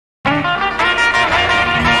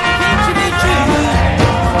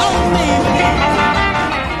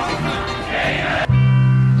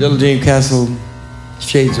Little Dream Castle,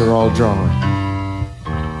 shades are all drawn.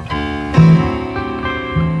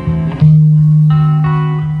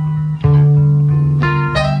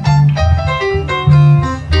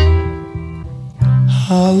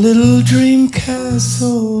 A little dream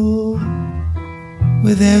castle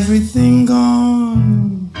with everything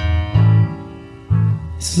gone.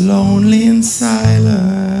 It's lonely and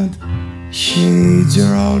silent, shades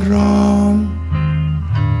are all drawn.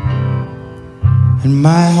 And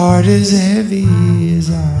my heart is heavy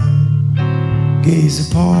as I gaze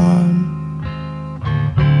upon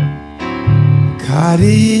a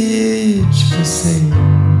cottage for sale.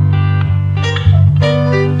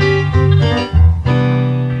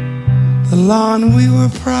 The lawn we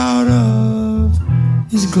were proud of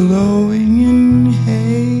is glowing in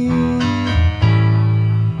hay.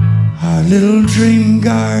 Our little dream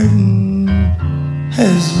garden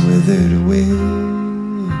has withered away.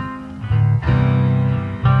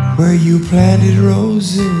 Where you planted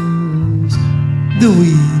roses, the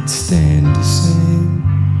weeds stand to say,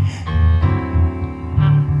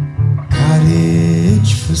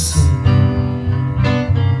 cottage for sale.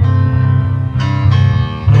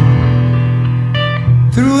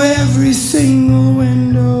 Through every single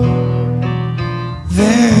window,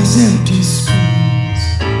 there's empty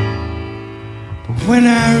space. But when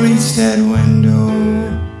I reach that window,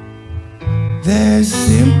 there's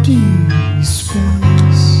empty space.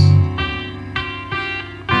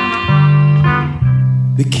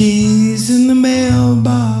 The keys in the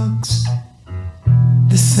mailbox,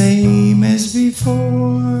 the same as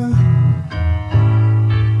before.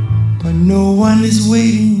 But no one is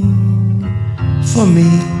waiting for me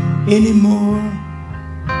anymore.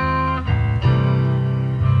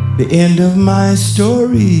 The end of my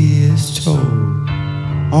story is told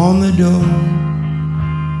on the door.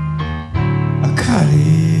 A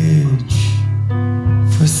cottage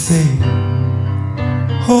for sale.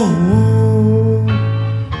 Oh,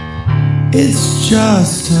 it's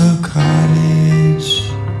just a cottage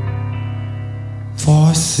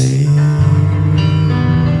for sale.